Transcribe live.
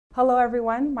Hello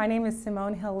everyone, my name is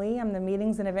Simone Hill-Lee. I'm the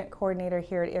Meetings and Event Coordinator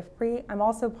here at IFPRI. I'm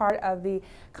also part of the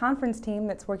conference team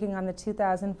that's working on the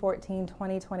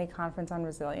 2014-2020 Conference on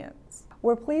Resilience.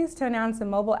 We're pleased to announce a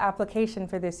mobile application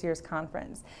for this year's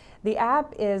conference. The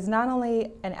app is not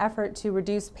only an effort to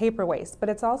reduce paper waste, but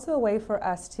it's also a way for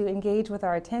us to engage with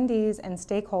our attendees and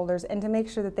stakeholders and to make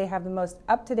sure that they have the most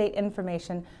up-to-date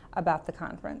information about the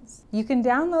conference. You can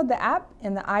download the app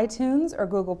in the iTunes or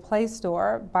Google Play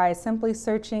Store by simply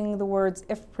searching the words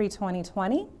IFPRI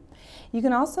 2020. You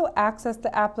can also access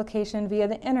the application via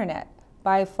the internet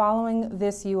by following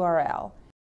this URL.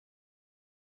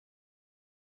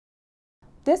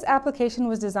 This application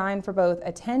was designed for both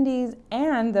attendees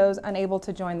and those unable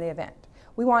to join the event.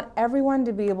 We want everyone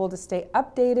to be able to stay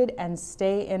updated and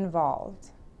stay involved.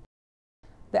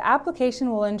 The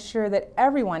application will ensure that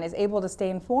everyone is able to stay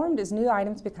informed as new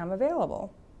items become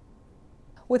available.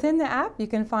 Within the app, you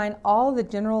can find all the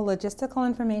general logistical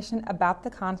information about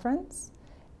the conference,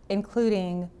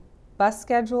 including bus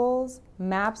schedules,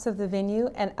 maps of the venue,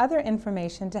 and other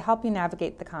information to help you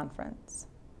navigate the conference.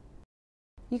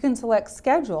 You can select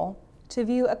Schedule to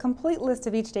view a complete list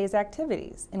of each day's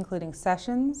activities, including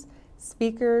sessions,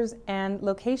 speakers, and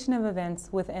location of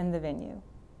events within the venue.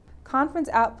 Conference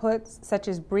outputs such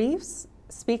as briefs,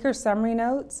 speaker summary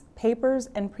notes, papers,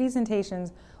 and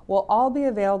presentations will all be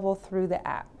available through the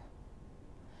app.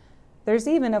 There's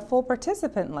even a full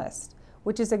participant list,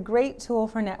 which is a great tool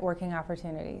for networking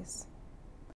opportunities.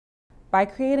 By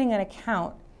creating an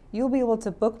account, you'll be able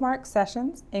to bookmark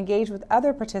sessions, engage with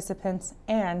other participants,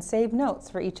 and save notes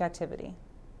for each activity.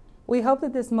 We hope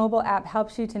that this mobile app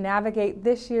helps you to navigate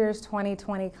this year's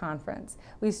 2020 conference.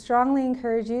 We strongly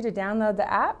encourage you to download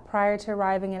the app prior to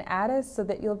arriving in Addis so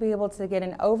that you'll be able to get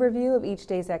an overview of each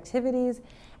day's activities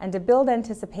and to build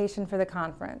anticipation for the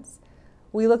conference.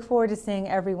 We look forward to seeing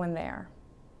everyone there.